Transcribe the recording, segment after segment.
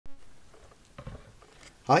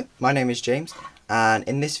Hi, my name is James, and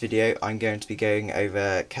in this video I'm going to be going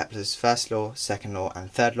over Kepler's first law, second law and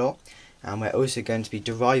third law, and we're also going to be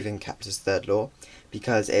deriving Kepler's third law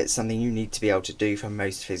because it's something you need to be able to do for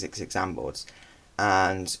most physics exam boards.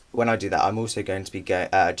 And when I do that, I'm also going to be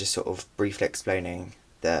just sort of briefly explaining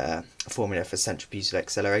the formula for centripetal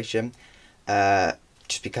acceleration,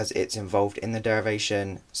 just because it's involved in the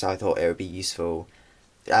derivation, so I thought it would be useful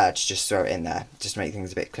to just throw it in there, just to make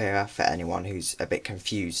things a bit clearer for anyone who's a bit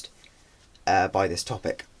confused by this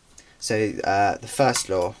topic. So the first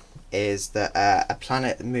law is that a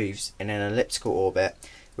planet moves in an elliptical orbit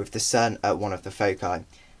with the Sun at one of the foci,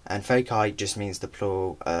 and foci just means the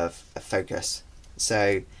plural of a focus.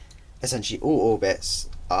 So essentially all orbits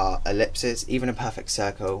are ellipses. Even a perfect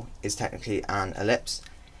circle is technically an ellipse.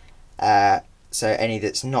 So any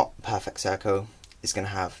that's not a perfect circle is going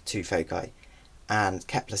to have two foci. And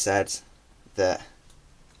Kepler said that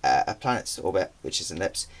a planet's orbit, which is an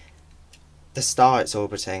ellipse, the star it's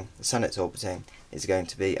orbiting, the Sun it's orbiting, is going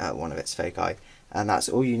to be at one of its foci. And that's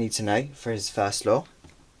all you need to know for his first law.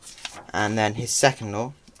 And then his second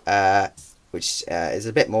law, which is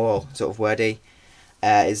a bit more sort of wordy,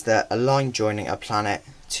 is that a line joining a planet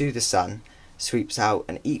to the Sun sweeps out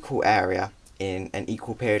an equal area in an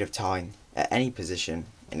equal period of time at any position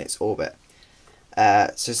in its orbit.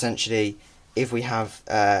 So essentially, if we have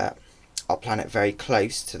our planet very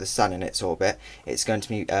close to the Sun in its orbit, it's going to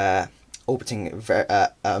be orbiting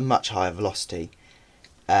at a much higher velocity.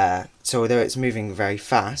 So although it's moving very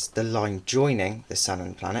fast, the line joining the Sun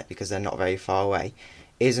and the planet, because they're not very far away,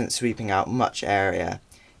 isn't sweeping out much area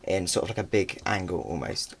in sort of like a big angle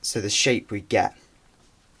almost. So the shape we get,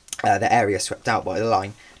 the area swept out by the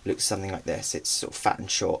line, looks something like this. It's sort of fat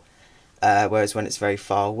and short. Whereas when it's very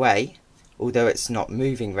far away, although it's not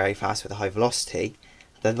moving very fast with a high velocity,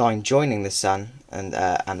 the line joining the Sun and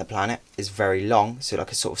the planet is very long, so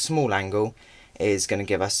like a sort of small angle is going to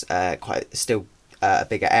give us still a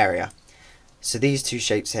bigger area. So these two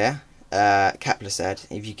shapes here, Kepler said,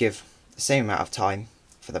 if you give the same amount of time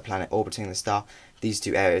for the planet orbiting the star, these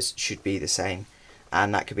two areas should be the same,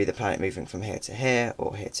 and that could be the planet moving from here to here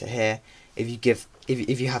or here to here.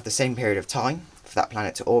 If you have the same period of time for that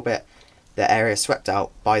planet to orbit, the area swept out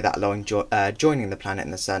by that line joining the planet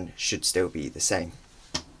and the Sun should still be the same.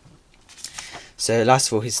 So last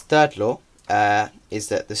of all, his third law is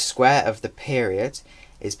that the square of the period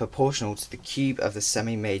is proportional to the cube of the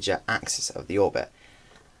semi-major axis of the orbit.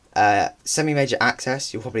 Semi-major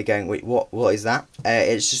axis, you're probably going, wait, what is that?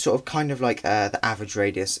 It's just sort of kind of like the average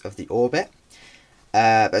radius of the orbit.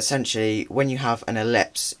 But essentially, when you have an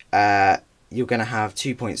ellipse, you're going to have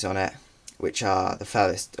 2 points on it, which are the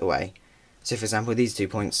furthest away. So for example, these 2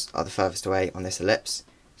 points are the furthest away on this ellipse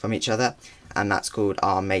from each other, and that's called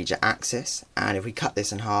our major axis. And if we cut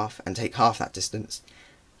this in half and take half that distance,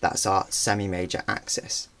 that's our semi-major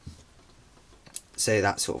axis. So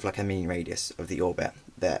that's sort of like a mean radius of the orbit.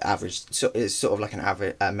 The average is sort of like an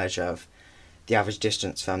average measure of the average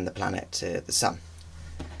distance from the planet to the Sun.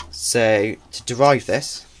 So to derive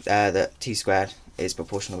this, that t squared is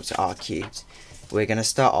proportional to r cubed, we're going to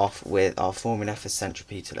start off with our formula for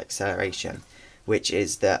centripetal acceleration, which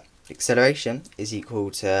is that acceleration is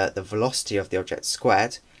equal to the velocity of the object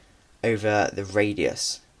squared over the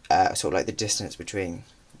radius, sort of like the distance between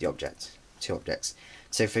the two objects.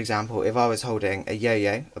 So for example, if I was holding a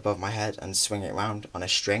yo-yo above my head and swinging it around on a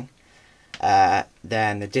string,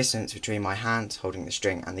 then the distance between my hand holding the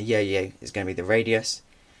string and the yo-yo is going to be the radius,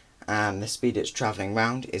 and the speed it's travelling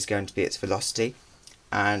round is going to be its velocity.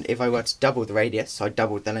 And if I were to double the radius, so I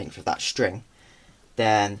doubled the length of that string,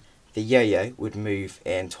 then the yo-yo would move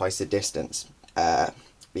in twice the distance,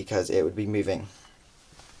 because it would be moving,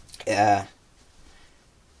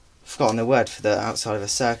 forgotten the word for the outside of a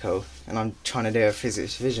circle, and I'm trying to do a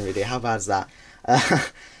physics vision video, how bad is that?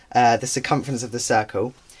 The circumference of the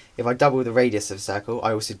circle. If I double the radius of a circle,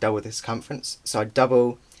 I also double the circumference, so I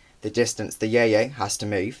double the distance the yo-yo has to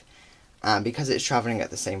move, and because it's travelling at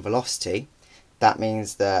the same velocity, that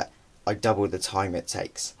means that I double the time it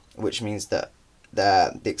takes, which means that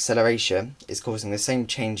the acceleration is causing the same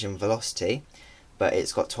change in velocity, but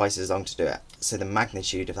it's got twice as long to do it. So the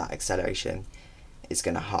magnitude of that acceleration is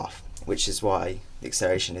going to half, which is why the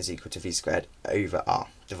acceleration is equal to v squared over r,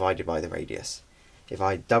 divided by the radius. If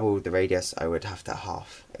I doubled the radius, I would have to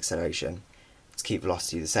half acceleration to keep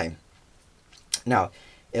velocity the same. Now,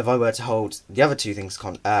 if I were to hold the other two things,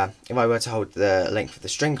 if I were to hold the length of the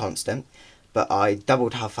string constant, but I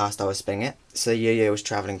doubled how fast I was spinning it, so the yo-yo was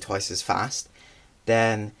travelling twice as fast,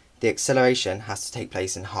 then the acceleration has to take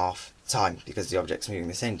place in half time, because the object's moving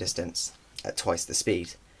the same distance at twice the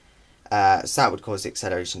speed. So that would cause the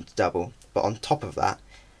acceleration to double, but on top of that,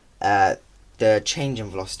 the change in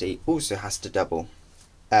velocity also has to double,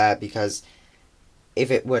 because if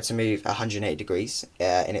it were to move 180 degrees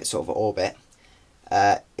in its sort of orbit,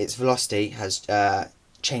 its velocity has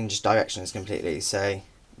changed directions completely, so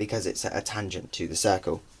because it's a tangent to the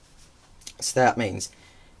circle. So that means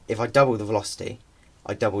if I double the velocity,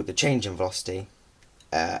 I double the change in velocity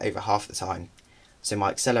over half the time, so my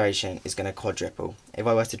acceleration is going to quadruple. If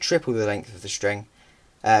I were to triple the length of the string,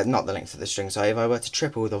 not the length of the string, sorry, if I were to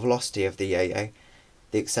triple the velocity of the yo-yo,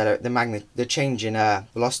 the change in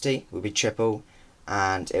velocity would be triple,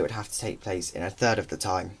 and it would have to take place in a third of the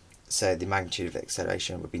time, so the magnitude of the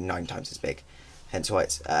acceleration would be 9 times as big, hence why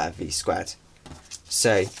it's v squared.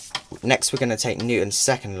 So next we're going to take Newton's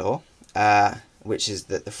second law, which is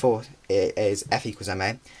that the force is F equals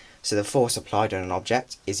ma, so the force applied on an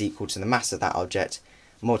object is equal to the mass of that object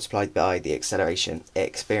multiplied by the acceleration it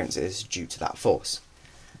experiences due to that force.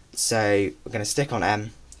 So we're going to stick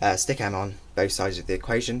m on both sides of the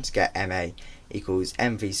equation to get ma equals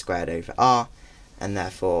mv squared over r, and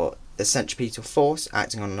therefore the centripetal force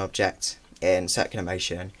acting on an object in circular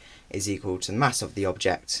motion is equal to the mass of the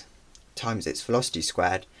object times its velocity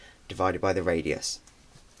squared divided by the radius.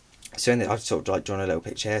 So I've sort of like drawn a little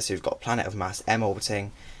picture here. So we've got a planet of mass m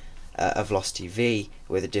orbiting, a velocity v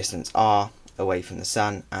with a distance r away from the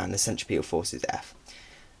sun, and the centripetal force is F.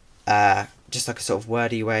 Just like a sort of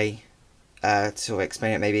wordy way to sort of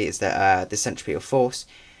explain it maybe is that the centripetal force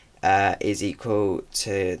is equal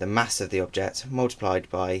to the mass of the object multiplied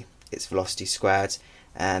by its velocity squared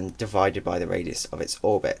and divided by the radius of its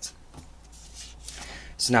orbit.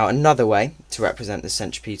 So now another way to represent the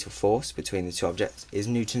centripetal force between the two objects is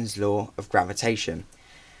Newton's law of gravitation,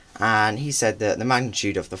 and he said that the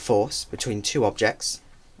magnitude of the force between two objects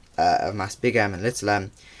of mass big M and little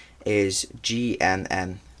m is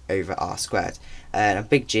gmm over r squared, and a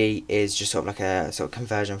big G is just sort of like a sort of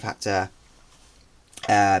conversion factor,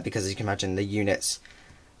 because as you can imagine the units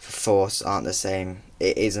for force aren't the same.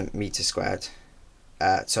 It isn't meter squared,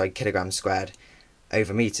 kilogram squared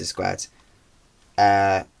over meter squared,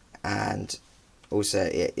 and also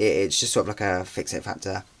it's just sort of like a fixate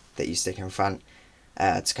factor that you stick in front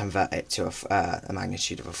to convert it to a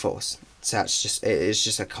magnitude of a force. So it's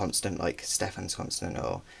just a constant, like Stefan's constant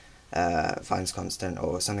or Fein's constant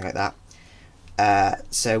or something like that.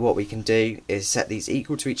 So what we can do is set these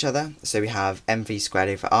equal to each other. So we have mv squared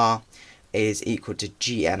over r is equal to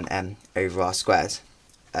gmm over r squared.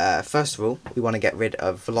 First of all, we want to get rid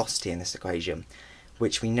of velocity in this equation,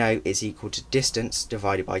 which we know is equal to distance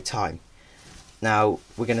divided by time. Now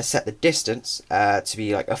we're going to set the distance to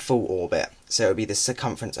be like a full orbit, so it will be the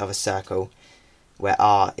circumference of a circle, where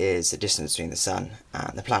r is the distance between the sun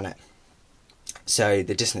and the planet. So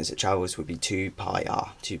the distance it travels would be 2 pi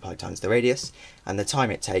r, 2 pi times the radius, and the time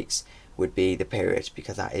it takes would be the period,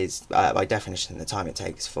 because that is by definition the time it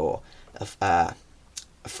takes for a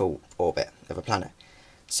full orbit of a planet.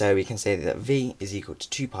 So we can say that v is equal to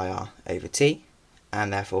 2 pi r over t,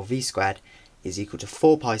 and therefore v squared is equal to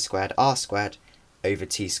 4 pi squared r squared over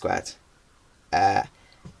t squared, and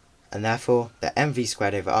therefore the mv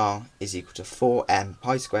squared over r is equal to 4m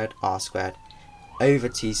pi squared r squared over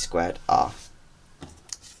t squared r.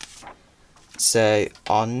 So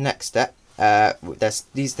our next step,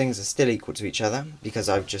 these things are still equal to each other because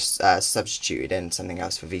I've just substituted in something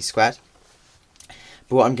else for v squared.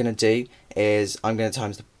 But what I'm going to do is I'm going to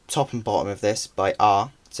times the top and bottom of this by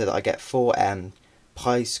r, so that I get 4m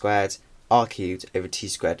pi squared r cubed over t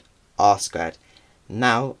squared r squared.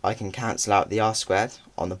 Now I can cancel out the r squared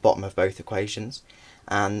on the bottom of both equations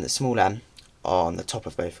and the small m on the top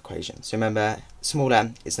of both equations. So remember, small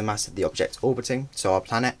m is the mass of the object orbiting, so our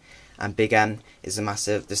planet, and big M is the mass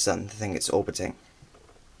of the sun, the thing it's orbiting.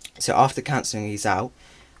 So after cancelling these out,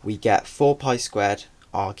 we get 4 pi squared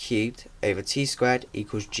r cubed over t squared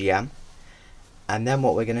equals gm, and then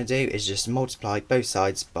what we're going to do is just multiply both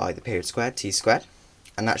sides by the period squared, t squared,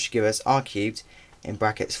 and that should give us r cubed in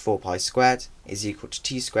brackets 4 pi squared is equal to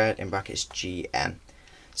t squared in brackets gm.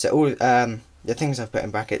 So all the things I've put in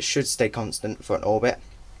brackets should stay constant for an orbit,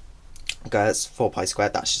 because 4 pi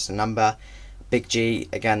squared, that's just a number. Big G,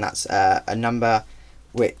 again, that's a number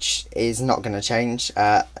which is not going to change,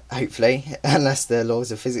 hopefully, unless the laws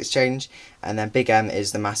of physics change. And then big M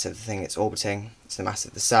is the mass of the thing it's orbiting, it's the mass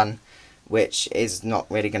of the sun, which is not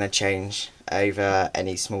really going to change over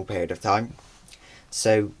any small period of time.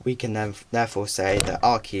 So we can then therefore say that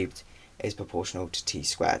r cubed is proportional to t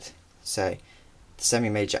squared. So the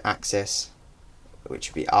semi-major axis, which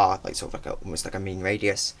would be r, like sort of like almost like a mean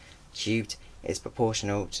radius, cubed, is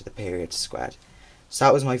proportional to the period squared. So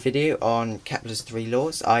that was my video on Kepler's 3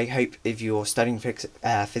 laws. I hope if you're studying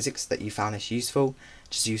physics that you found this useful,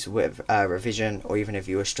 just useful with revision, or even if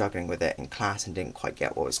you were struggling with it in class and didn't quite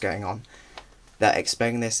get what was going on, that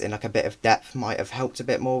explaining this in like a bit of depth might have helped a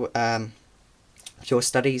bit more with your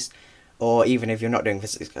studies. Or even if you're not doing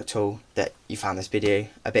physics at all, that you found this video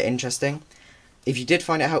a bit interesting. If you did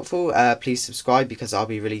find it helpful, please subscribe, because I'll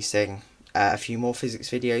be releasing a few more physics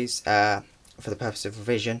videos for the purpose of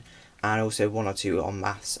revision, and also 1 or 2 on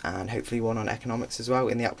maths, and hopefully 1 on economics as well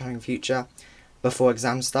in the upcoming future before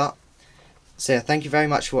exams start. So thank you very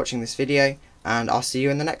much for watching this video, and I'll see you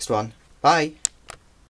in the next one. Bye!